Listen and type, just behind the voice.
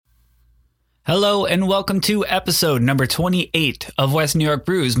Hello and welcome to episode number 28 of West New York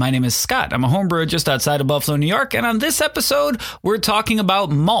Brews. My name is Scott. I'm a homebrewer just outside of Buffalo, New York. And on this episode, we're talking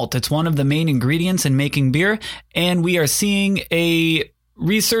about malt. It's one of the main ingredients in making beer. And we are seeing a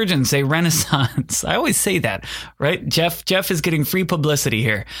resurgence, a renaissance. I always say that, right? Jeff is getting free publicity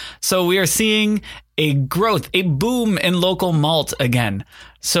here. So we are seeing a growth, a boom in local malt again.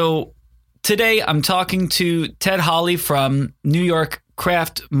 So today I'm talking to Ted Hawley from New York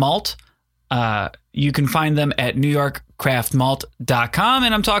Craft Malt. You can find them at newyorkcraftmalt.com.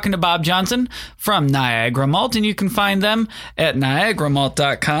 And I'm talking to Bob Johnson from Niagara Malt, and you can find them at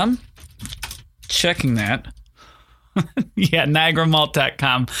niagaramalt.com. Checking that. Yeah,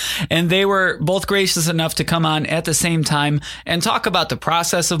 niagaramalt.com. And they were both gracious enough to come on at the same time and talk about the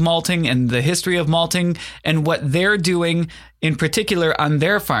process of malting and the history of malting and what they're doing in particular on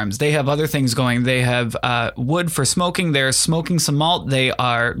their farms. They have other things going. They have wood for smoking. They're smoking some malt. They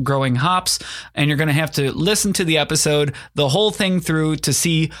are growing hops. And you're going to have to listen to the episode, the whole thing through, to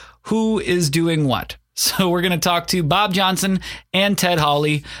see who is doing what. So we're going to talk to Bob Johnson and Ted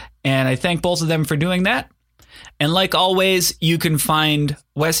Hawley. And I thank both of them for doing that. And like always, you can find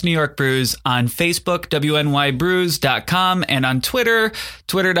West New York Brews on Facebook, WNYBrews.com, and on Twitter,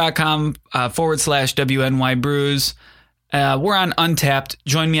 twitter.com/WNYBrews. We're on Untapped.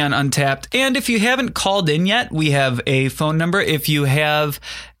 Join me on Untapped. And if you haven't called in yet, we have a phone number. If you have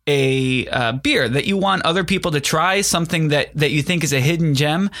a beer that you want other people to try, something that you think is a hidden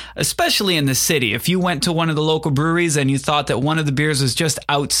gem, especially in the city. If you went to one of the local breweries and you thought that one of the beers was just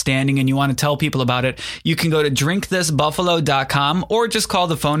outstanding and you want to tell people about it, you can go to drinkthisbuffalo.com or just call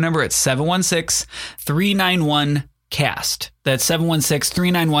the phone number at 716-391-CAST. That's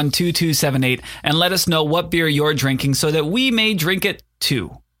 716-391-2278 and let us know what beer you're drinking so that we may drink it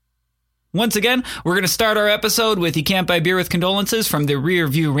too. Once again, we're going to start our episode with You Can't Buy Beer with Condolences from the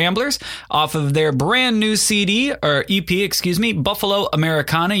Rearview Ramblers off of their brand new CD, or EP, Buffalo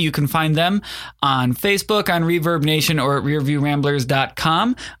Americana. You can find them on Facebook, on Reverb Nation, or at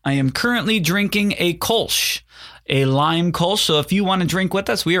rearviewramblers.com. I am currently drinking a Kolsch, a lime Kolsch. So if you want to drink with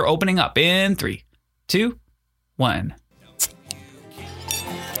us, we are opening up in 3, 2, 1.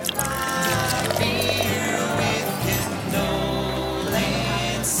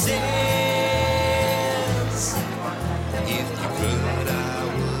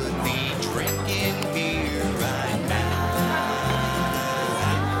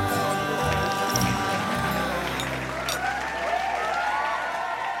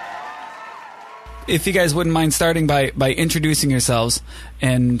 If you guys wouldn't mind starting by introducing yourselves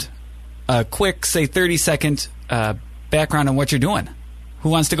and a quick, say, 30-second background on what you're doing. Who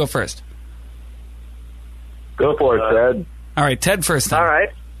wants to go first? Go for it, Ted. All right, Ted first then. All right.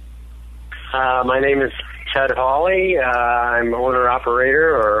 My name is Ted Hawley. I'm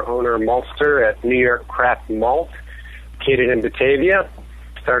owner-operator or owner-maltster at New York Craft Malt, located in Batavia.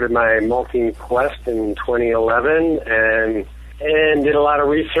 Started my malting quest in 2011 and did a lot of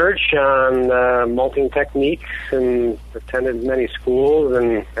research on malting techniques and attended many schools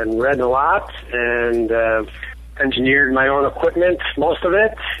and read a lot and engineered my own equipment, most of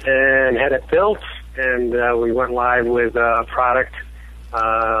it, and had it built. And we went live with a product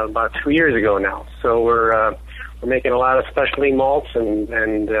about 2 years ago now. So we're making a lot of specialty malts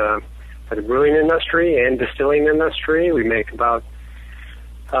and for the brewing industry and distilling industry. We make about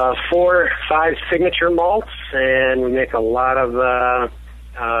 4 or 5 signature malts, and we make a lot of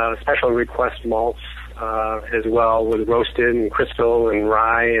special request malts as well, with roasted and crystal and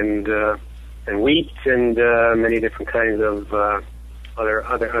rye and wheat and many different kinds of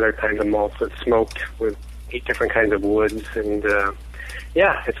other kinds of malts that's smoked with 8 different kinds of woods. And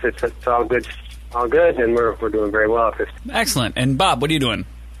it's all good, and we're doing very well at this. Excellent. And Bob, what are you doing?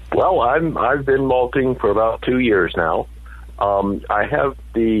 Well, I've been malting for about 2 years now. I have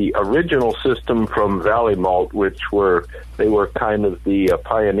the original system from Valley Malt, they were kind of the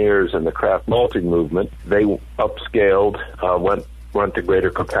pioneers in the craft malting movement. They upscaled, went to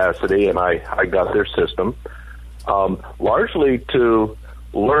greater capacity, and I got their system, largely to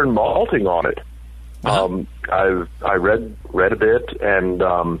learn malting on it. I read a bit and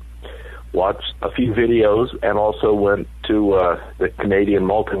watched a few videos, and also went to the Canadian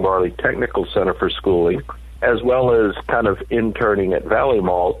Malting Barley Technical Center for schooling, as well as kind of interning at Valley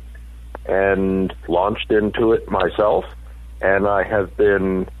Malt, and launched into it myself, and I have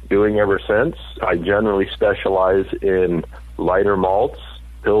been doing ever since. I generally specialize in lighter malts,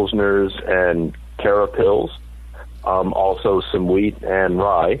 pilsners, and carapils, also some wheat and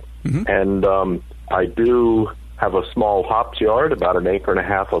rye. Mm-hmm. And I do have a small hops yard, about 1.5 acres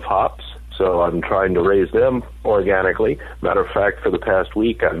of hops, So I'm trying to raise them organically. Matter of fact, for the past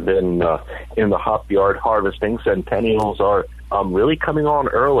week, I've been in the hop yard harvesting. Centennials are really coming on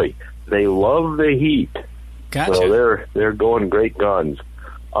early. They love the heat. Gotcha. So they're going great guns.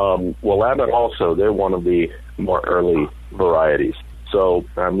 Willamette also, they're one of the more early varieties. So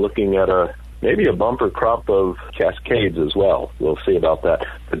I'm looking at maybe a bumper crop of Cascades as well. We'll see about that.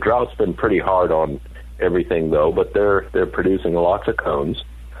 The drought's been pretty hard on everything, though, but they're producing lots of cones.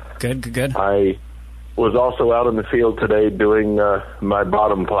 Good. I was also out in the field today doing my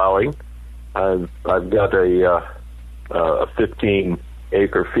bottom plowing. I've got a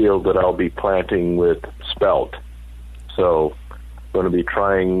 15-acre field that I'll be planting with spelt. So I'm going to be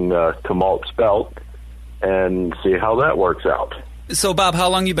trying to malt spelt and see how that works out. So, Bob, how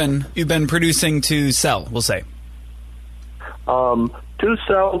long you've been producing to sell, we'll say? To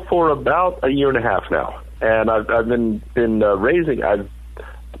sell for about a year and a half now. And I've been raising...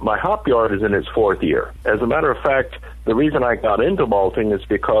 My hop yard is in its fourth year. As a matter of fact, the reason I got into malting is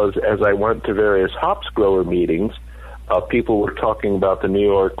because as I went to various hops grower meetings, people were talking about the New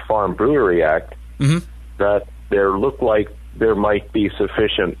York Farm Brewery Act, that there looked like there might be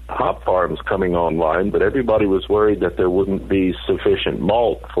sufficient hop farms coming online, but everybody was worried that there wouldn't be sufficient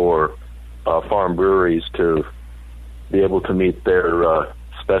malt for farm breweries to be able to meet their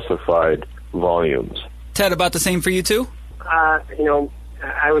specified volumes. Ted, about the same for you too?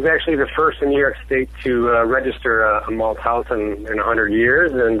 I was actually the first in New York State to register a malt house in 100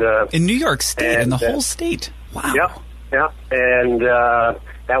 years. And in New York State, in the whole state? Wow. Yep. And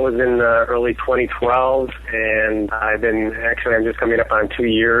that was in early 2012. And I'm just coming up on 2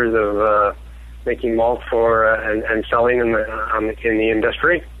 years of making malt for and selling in the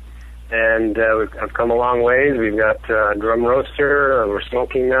industry. And I've come a long ways. We've got drum roaster. We're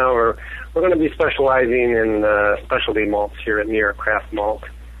smoking now. We're going to be specializing in specialty malts here at New York Craft Malt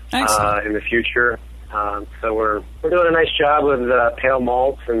in the future. So we're doing a nice job with pale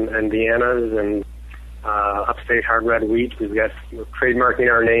malts and Viennas and upstate hard red wheat. We're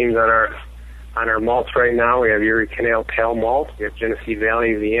trademarking our names on our malts right now. We have Erie Canal Pale Malt. We have Genesee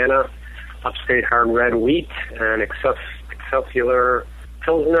Valley Vienna, upstate hard red wheat, and Excelsior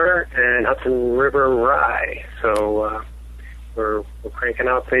Pilsner and Hudson River Rye. So we're cranking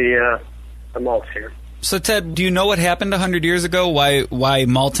out the malts here. So Ted, do you know what happened 100 years ago? Why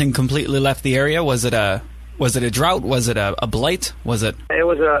malting completely left the area? Was it a drought? Was it a blight? It was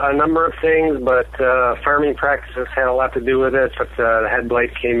a number of things, but farming practices had a lot to do with it. But the head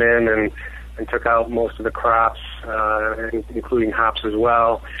blight came in and took out most of the crops, including hops as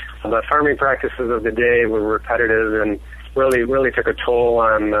well. The farming practices of the day were repetitive and really took a toll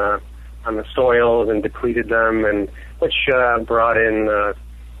on the soils and depleted them, and which brought in,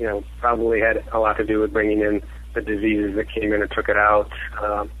 probably had a lot to do with bringing in the diseases that came in and took it out.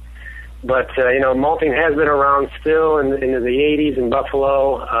 But malting has been around still into the 80s in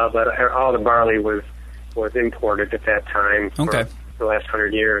Buffalo, but all the barley was imported at that time for the last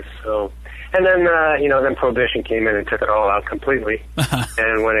 100 years. So, and then then Prohibition came in and took it all out completely.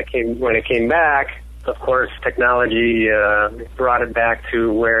 And when it came back, of course, technology brought it back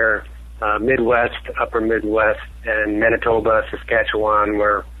to where Midwest, Upper Midwest, and Manitoba, Saskatchewan,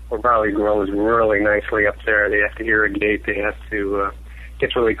 where barley grows really nicely up there. They have to irrigate. They have to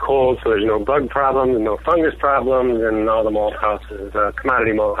gets really cold, so there's no bug problems and no fungus problems, and all the malt houses,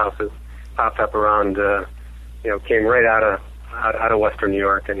 commodity malt houses, popped up around. Came right out of Western New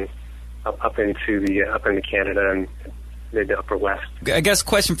York and up into Canada and mid to Upper West. I guess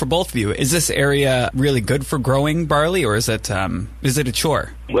question for both of you: is this area really good for growing barley, or is it a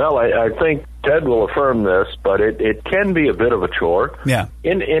chore? Well, I think Ted will affirm this, but it can be a bit of a chore. Yeah.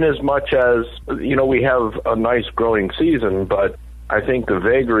 In as much as we have a nice growing season, but I think the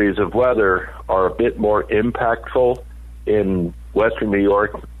vagaries of weather are a bit more impactful in Western New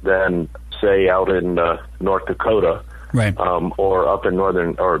York than, say, out in North Dakota, right, or up in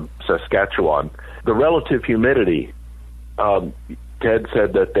northern or Saskatchewan. The relative humidity. Ted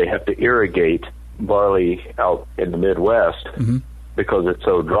said that they have to irrigate barley out in the Midwest because it's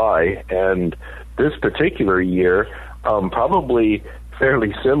so dry. And this particular year, probably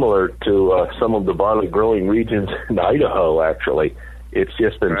fairly similar to some of the barley growing regions in Idaho, actually. It's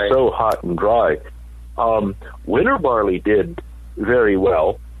just been so hot and dry. Winter barley did very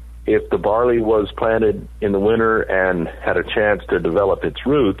well. If the barley was planted in the winter and had a chance to develop its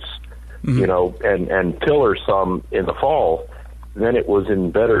roots, and tiller some in the fall, then it was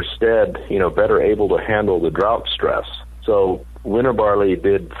in better stead, better able to handle the drought stress. So winter barley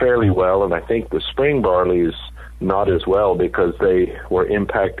did fairly well, and I think the spring barleys not as well because they were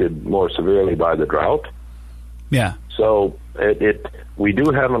impacted more severely by the drought. Yeah. So We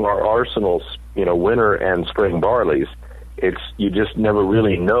do have in our arsenals, winter and spring barleys. You just never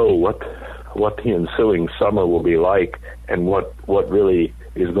really know what the ensuing summer will be like, and what really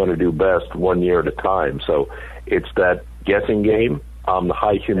is going to do best 1 year at a time. So it's that guessing game, the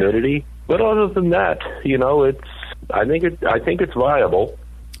high humidity. But other than that, I think it's viable.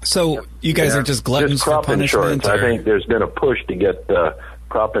 So you guys are just gluttons for punishment? Insurance. I think there's been a push to get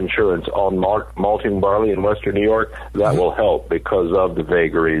crop insurance on malting barley in Western New York. That will help because of the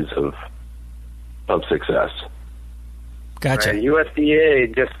vagaries of success. Gotcha.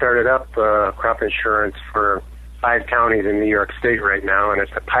 USDA just started up crop insurance for 5 counties in New York State right now, and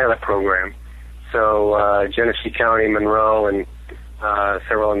it's a pilot program. So Genesee County, Monroe, and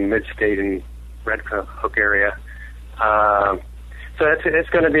several in mid-state and Red Hook area. So it's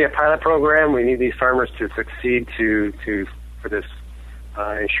going to be a pilot program. We need these farmers to succeed for this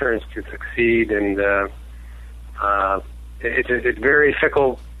insurance to succeed, and it's very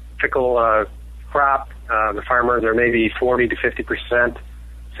fickle crop. The farmers are maybe 40 to 50%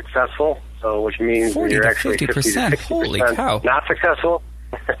 successful, so which means you're actually 50 to 60% Holy cow. Not successful.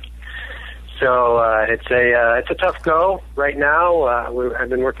 So it's a tough go right now. I've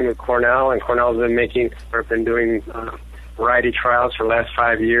been working with Cornell, and Cornell's been doing variety trials for the last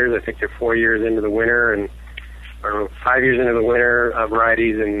 5 years. I think they're 4 years into the winter, or 5 years into the winter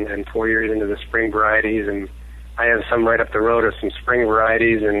varieties, and 4 years into the spring varieties. And I have some right up the road of some spring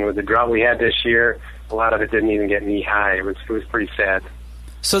varieties. And with the drought we had this year, a lot of it didn't even get knee high. It was pretty sad.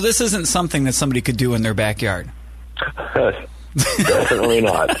 So this isn't something that somebody could do in their backyard. Definitely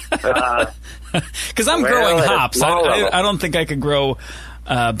not. Because I'm growing hops. I don't think I could grow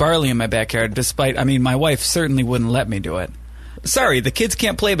barley in my backyard, my wife certainly wouldn't let me do it. Sorry, the kids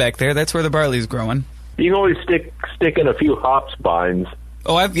can't play back there. That's where the barley's growing. You can always stick in a few hops vines.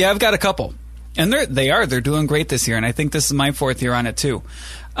 Oh, I've got a couple. And they're doing great this year, and I think this is my 4th year on it too.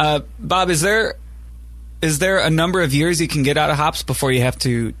 Bob, is there a number of years you can get out of hops before you have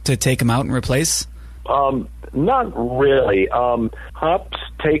to take them out and replace? Not really. Hops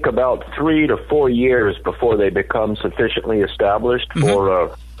take about 3 to 4 years before they become sufficiently established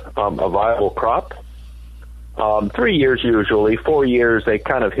for a viable crop. 3 years usually. 4 years they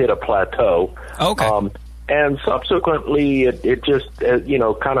kind of hit a plateau. Okay. And subsequently it just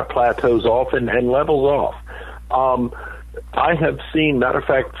kind of plateaus off and levels off. I have seen, matter of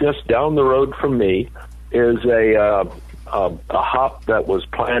fact, just down the road from me is a hop that was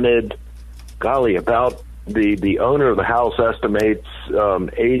planted. Golly, about the owner of the house estimates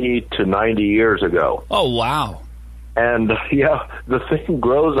 80 to 90 years ago. Oh, wow. And, the thing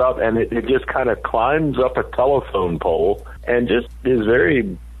grows up, and it just kind of climbs up a telephone pole and just is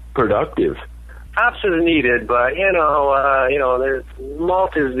very productive. Hops are needed, but, there's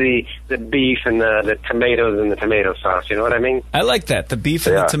malt is the beef and the tomatoes and the tomato sauce, you know what I mean? I like that, the beef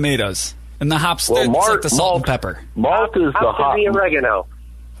and the tomatoes. And the hops, it's like the salt and pepper. Malt is the hop. The oregano.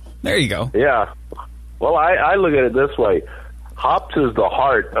 There you go. Yeah. Well, I look at it this way. Hops is the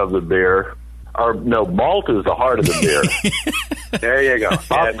heart of the beer. Or, no, malt is the heart of the beer. There you go.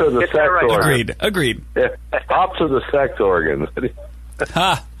 Hops are the sex organs. Agreed. Yeah. Hops are the sex organs.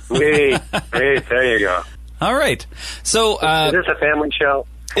 Ha. Wait, there you go. All right. So, is this a family show?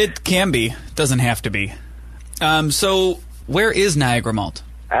 It can be. Doesn't have to be. So, where is Niagara Malt?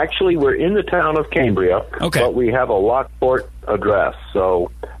 Actually, we're in the town of Cambria, but we have a Lockport address.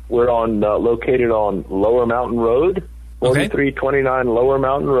 So we're located on Lower Mountain Road, 4329 Lower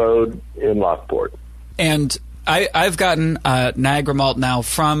Mountain Road in Lockport. And I've gotten Niagara Malt now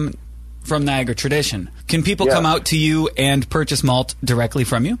from Niagara Tradition. Can people come out to you and purchase malt directly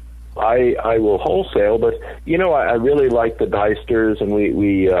from you? I will wholesale, but I really like the Dysters, and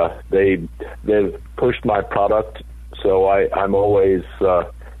they've pushed my product, so I'm always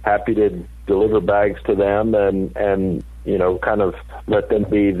happy to deliver bags to them and kind of let them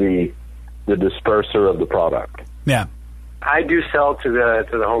be the disperser of the product. Yeah. I do sell to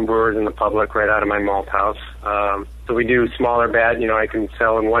the home brewers and the public right out of my malt house. So we do smaller batch. I can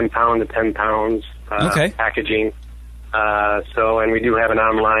sell in 1 pound to 10 pounds packaging. And we do have an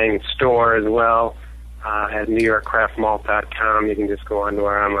online store as well at NewYorkCraftMalt.com. You can just go onto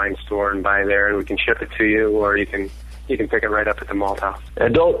our online store and buy there, and we can ship it to you, or you can pick it right up at the malt house.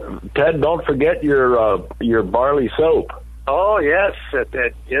 And don't forget your barley soap. Oh yes,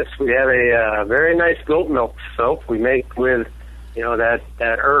 yes, we have a very nice goat milk soap we make with that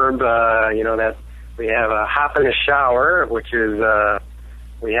herb. That we have a hop in the shower, which is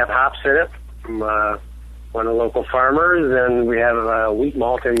we have hops in it from one of the local farmers, and we have wheat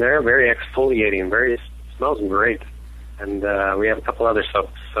malt in there, very exfoliating, smells great. And we have a couple other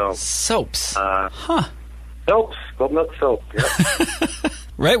soaps. So soaps, So Soaps, goat milk soap. Yep.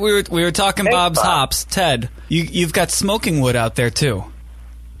 Right, we were talking Hey, Bob's Bob. hops. Ted, you've got smoking wood out there too.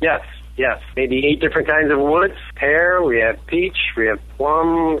 Yes. Maybe 8 different kinds of woods. Pear, we have peach, we have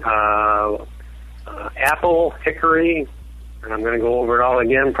plum, apple, hickory. And I'm going to go over it all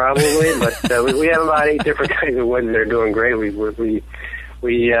again probably, but we have about 8 different kinds of woods that are doing great.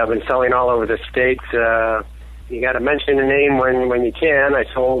 We have been selling all over the state. You got to mention the name when you can. I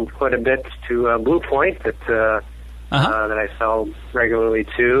sold quite a bit to Blue Point that I sell regularly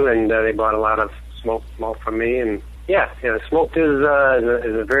to, and they bought a lot of smoked malt from me. And smoked is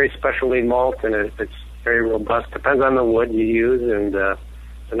a very specialty malt, and it's very robust. Depends on the wood you use, and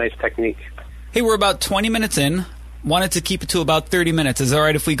it's a nice technique. Hey, we're about 20 minutes in. Wanted to keep it to about 30 minutes. Is it all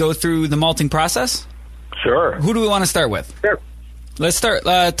right if we go through the malting process? Sure. Who do we want to start with? Sure. Let's start,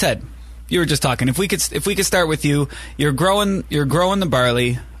 Ted. You were just talking. If we could start with you, you're growing the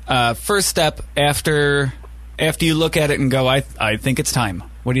barley. First step after you look at it and go, I think it's time.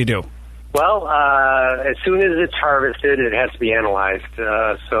 What do you do? Well, as soon as it's harvested, it has to be analyzed.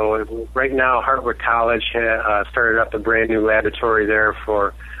 So right now, Hartwick College started up a brand new laboratory there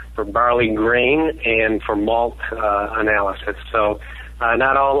for barley grain and for malt analysis. So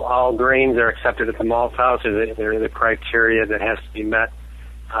not all grains are accepted at the malt house. There are the criteria that has to be met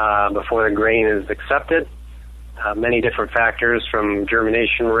before the grain is accepted. Many different factors, from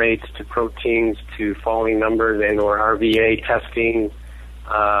germination rates to proteins to falling numbers and or RVA testing.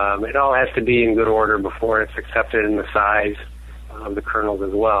 It all has to be in good order before it's accepted, in the size of the kernels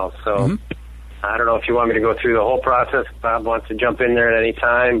as well. So I don't know if you want me to go through the whole process. Bob wants to jump in there at any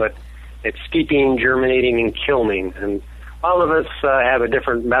time, but it's steeping, germinating, and kilning. And all of us have a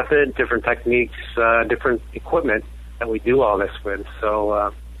different method, different techniques, different equipment that we do all this with.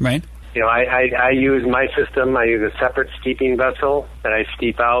 So, right. I use my system. I use a separate steeping vessel that I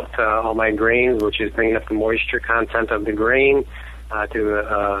steep out all my grains, which is bringing up the moisture content of the grain to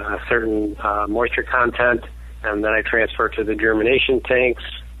a certain moisture content, and then I transfer to the germination tanks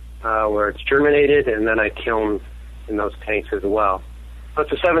where it's germinated, and then I kiln in those tanks as well. So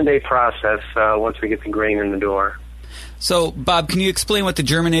it's a 7-day process once we get the grain in the door. So, Bob, can you explain what the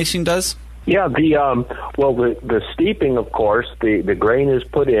germination does? Yeah, the steeping, of course, the grain is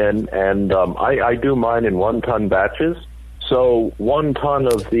put in, and I do mine in 1-ton batches. So 1 ton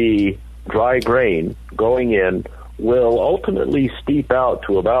of the dry grain going in will ultimately steep out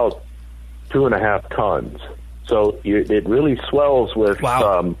to about 2.5 tons. So it really swells with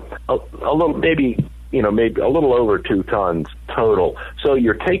a little, maybe a little over 2 tons total. So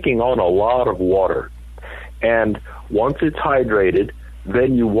you're taking on a lot of water, and once it's hydrated,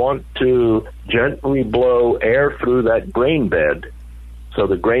 then you want to gently blow air through that grain bed. So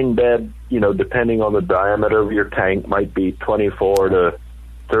the grain bed, depending on the diameter of your tank, might be 24 to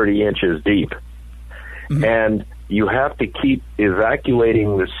 30 inches deep. Mm-hmm. And you have to keep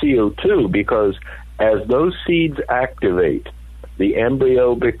evacuating the CO2, because as those seeds activate, the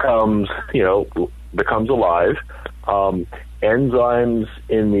embryo becomes alive. Enzymes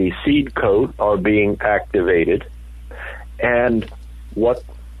in the seed coat are being activated. And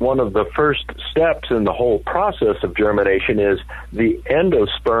one of the first steps in the whole process of germination is the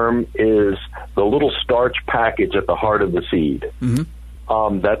endosperm is the little starch package at the heart of the seed.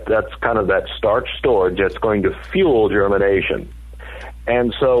 Mm-hmm. That's kind of that starch storage that's going to fuel germination.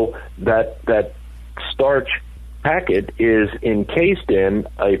 And so that starch packet is encased in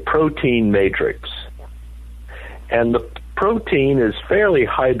a protein matrix. And the protein is fairly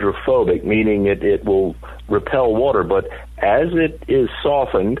hydrophobic, meaning it will repel water, but as it is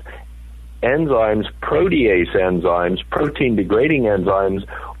softened, protease enzymes, protein-degrading enzymes,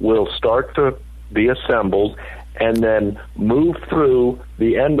 will start to be assembled and then move through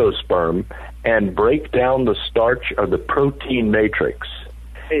the endosperm and break down the starch of the protein matrix,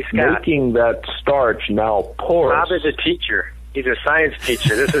 Hey, Scott. making that starch now porous. Bob is a teacher. He's a science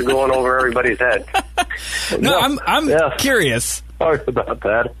teacher. This is going over everybody's head. No, I'm curious. Sorry about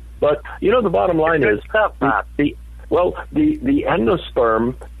that. But, the bottom line is, stuff, Bob. the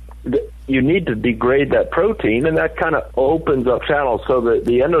endosperm, you need to degrade that protein, and that kind of opens up channels so that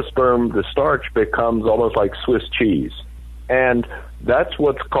the endosperm, the starch, becomes almost like Swiss cheese. And that's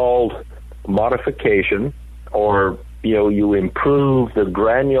what's called modification, or, you improve the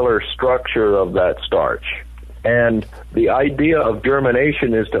granular structure of that starch. And the idea of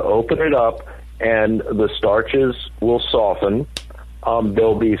germination is to open it up, and the starches will soften.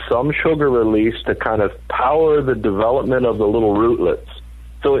 There'll be some sugar release to kind of power the development of the little rootlets.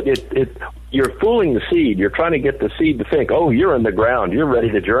 So you're fooling the seed. You're trying to get the seed to think, oh, you're in the ground. You're ready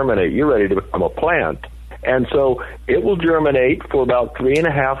to germinate. You're ready to become a plant. And so it will germinate for about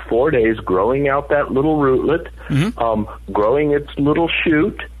 3.5, 4 days, growing out that little rootlet, growing its little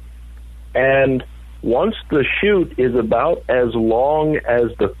shoot. And once the shoot is about as long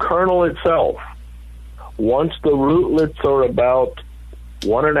as the kernel itself, once the rootlets are about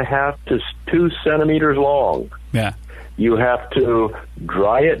 1.5 to 2 centimeters long, you have to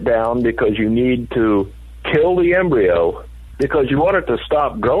dry it down because you need to kill the embryo because you want it to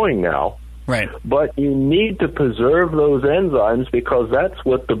stop growing now. Right. But you need to preserve those enzymes because that's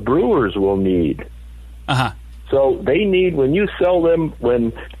what the brewers will need. So they need, when you sell them,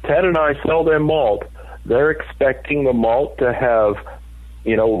 when Ted and I sell them malt, they're expecting the malt to have,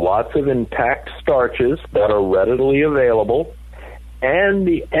 lots of intact starches that are readily available and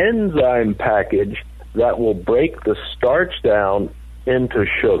the enzyme package that will break the starch down into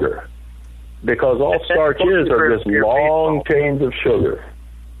sugar. Because all starches are just long chains of sugar.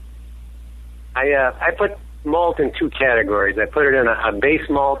 I put malt in 2 categories. I put it in a base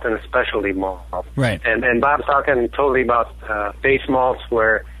malt and a specialty malt. Right. And Bob's talking totally about base malts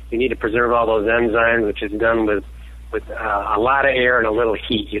where you need to preserve all those enzymes, which is done with a lot of air and a little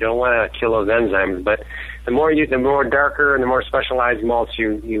heat. You don't want to kill those enzymes, but the more darker and the more specialized malts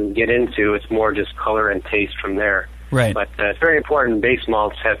you get into, it's more just color and taste from there. Right. But it's very important. Base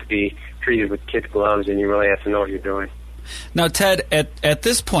malts have to be treated with kid gloves, and you really have to know what you're doing. Now, Ted, at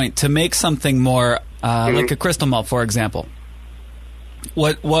this point, to make something more like a crystal malt, for example,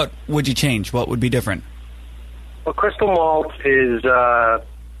 what would you change? What would be different? Well, crystal malt is a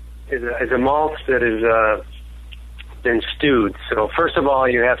malt that is been stewed. So first of all,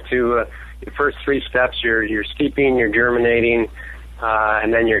 you have to your first 3 steps: you're steeping, you're germinating,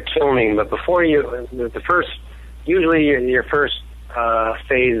 and then you're kilning. But before usually your first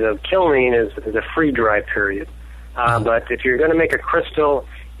phase of kilning is a free dry period. But if you're going to make a crystal,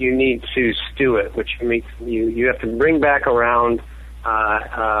 you need to stew it, which means you have to bring back around,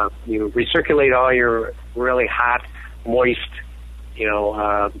 you recirculate all your really hot, moist,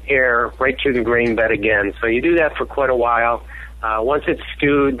 air right through the grain bed again. So you do that for quite a while. Once it's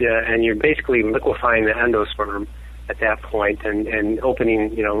stewed, and you're basically liquefying the endosperm at that point and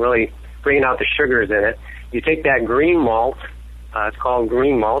opening, really bringing out the sugars in it. You take that green malt, it's called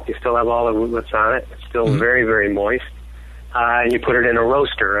green malt. You still have all the rootlets on it. It's still very, very moist. And you put it in a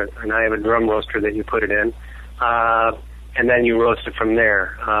roaster, and I have a drum roaster that you put it in. And then you roast it from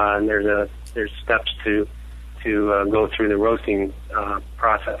there. And there's steps to go through the roasting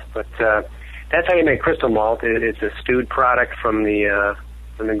process. But that's how you make crystal malt. It's a stewed product from the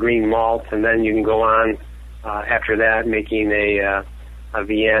green malt, and then you can go on after that making a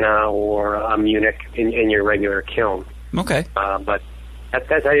Vienna or a Munich in your regular kiln. Okay. But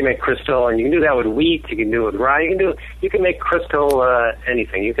that's how you make crystal, and you can do that with wheat. You can do it with rye. You can make crystal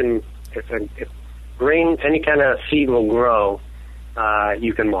anything. You can if grain, any kind of seed will grow,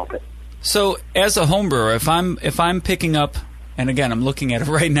 you can malt it. So, as a home brewer, if I'm picking up, and again I'm looking at it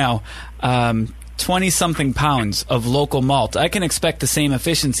right now, 20-something pounds of local malt, I can expect the same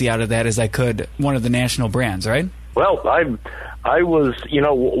efficiency out of that as I could one of the national brands, right? Well, I was,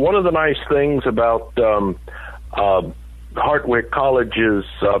 one of the nice things about Hartwick College is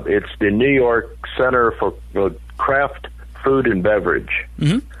it's the New York Center for Craft Food and Beverage.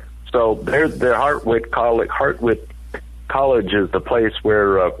 Mm-hmm. So the Hartwick College is the place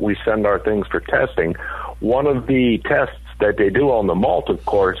where we send our things for testing. One of the tests that they do on the malt, of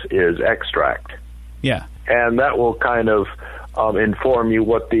course, is extract. Yeah. And that will kind of inform you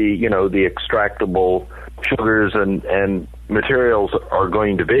what the extractable sugars and materials are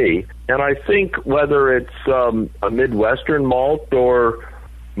going to be. And I think whether it's a Midwestern malt or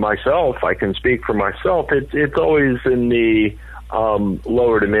myself, I can speak for myself, it's always in the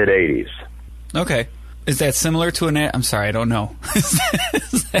lower to mid 80s. Okay. Is that similar to I'm sorry, I don't know. Is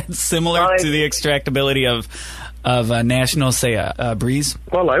that similar to the extractability of a national, say, a Breeze?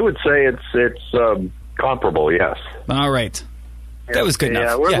 Well, I would say it's comparable, yes. All right. That was good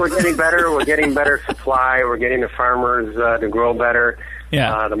enough. We're getting better. We're getting better supply. We're getting the farmers to grow better.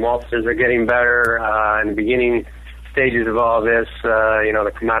 Yeah. The maltsters are getting better. In the beginning stages of all this,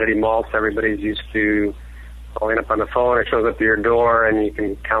 the commodity malts, everybody's used to calling up on the phone. It shows up at your door, and you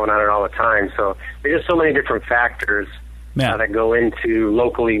can count on it all the time. So there's just so many different factors that go into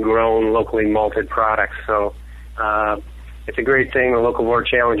locally grown, locally malted products. So it's a great thing. The local board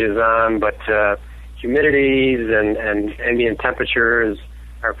challenge is on, but humidities and ambient temperatures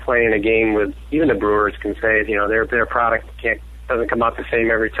are playing a game with, even the brewers can say, their product doesn't come out the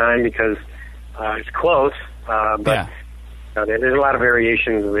same every time because it's close, but there's a lot of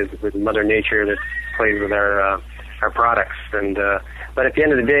variations with Mother Nature that plays with our products. And but at the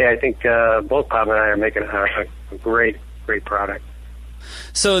end of the day, I think both Bob and I are making a great product.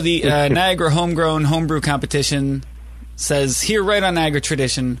 So the Niagara Homegrown Homebrew Competition says here right on Niagara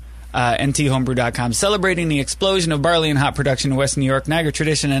Tradition, nthomebrew.com, celebrating the explosion of barley and hop production in West New York, Niagara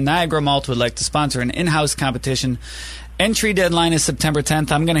Tradition and Niagara Malt would like to sponsor an in-house competition. Entry deadline is September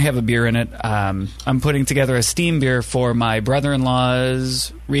 10th. I'm going to have a beer in it. I'm putting together a steam beer for my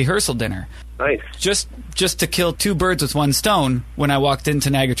brother-in-law's rehearsal dinner. Nice. Just to kill two birds with one stone, when I walked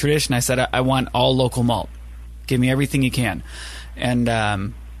into Niagara Tradition, I said, I want all local malt. Give me everything you can. And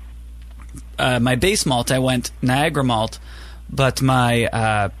my base malt, I went Niagara Malt, but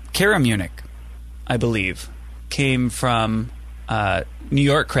my Cara Munich, I believe, came from New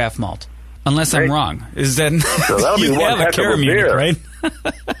York Craft Malt. Unless I'm wrong. Is that so that'll be you one have a heck of Cara a Munich, beer. right?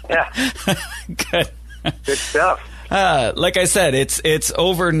 Yeah. Good. Good stuff. Like I said, it's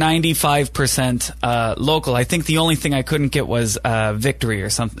over 95% local. I think the only thing I couldn't get was Victory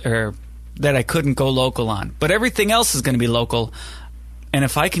or something, or that I couldn't go local on. But everything else is going to be local. And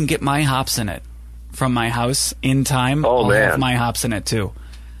if I can get my hops in it from my house in time, I'll have my hops in it too.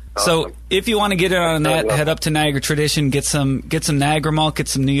 Awesome. So if you want to get in on that, head up to Niagara Tradition, get some Niagara Malt, get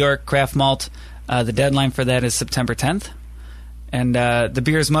some New York Craft Malt. The deadline for that is September 10th. And the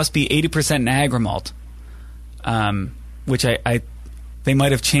beers must be 80% Niagara Malt, which they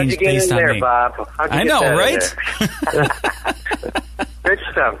might have changed based on there, me. Bob? I know, right? Good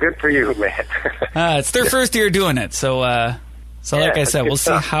stuff. Good for you, man. It's their first year doing it, so like I said, we'll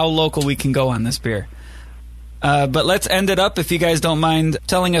see how local we can go on this beer. But let's end it up, if you guys don't mind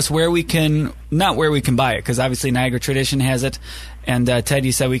telling us where we can, not where we can buy it, because obviously Niagara Tradition has it, and Ted,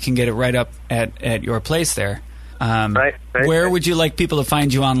 you said we can get it right up at your place there. Right. Where would you like people to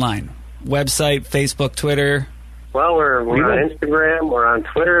find you online? Website, Facebook, Twitter? Well, we're on Instagram, we're on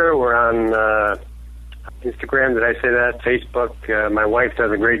Twitter, we're on Instagram, did I say that? Facebook. My wife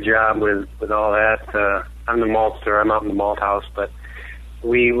does a great job with all that. I'm the maltster, I'm out in the malt house, but I'm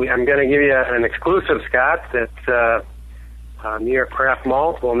going to give you an exclusive, Scott, that New York Craft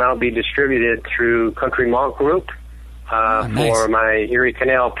Malt will now be distributed through Country Malt Group nice. for my Erie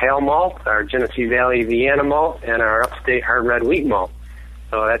Canal Pale Malt, our Genesee Valley Vienna Malt, and our Upstate Hard Red Wheat Malt.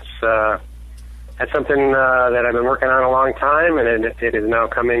 So that's something that I've been working on a long time, and it is now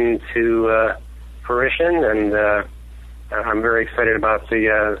coming to fruition, and I'm very excited about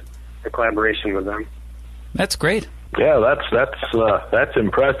the collaboration with them. That's great. Yeah, that's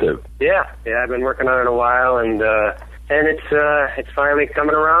impressive. Yeah, I've been working on it a while, and it's finally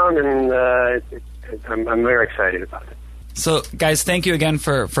coming around, and I'm very excited about it. So, guys, thank you again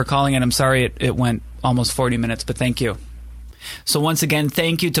for calling in. I'm sorry it went almost 40 minutes, but thank you. So once again,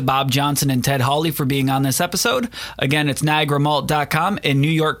 thank you to Bob Johnson and Ted Hawley for being on this episode. Again, it's NiagaraMalt.com and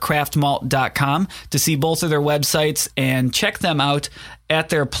NewYorkCraftMalt.com to see both of their websites and check them out at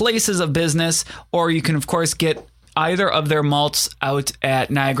their places of business, or you can, of course, get either of their malts out at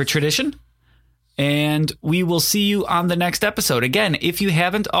Niagara Tradition. And we will see you on the next episode. Again, if you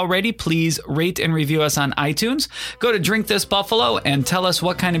haven't already, please rate and review us on iTunes. Go to Drink This Buffalo and tell us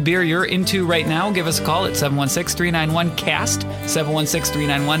what kind of beer you're into right now. Give us a call at 716-391-CAST,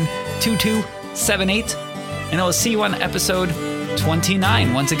 716-391-2278. And I will see you on episode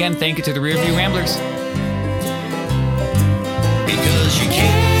 29. Once again, thank you to the Rearview Ramblers.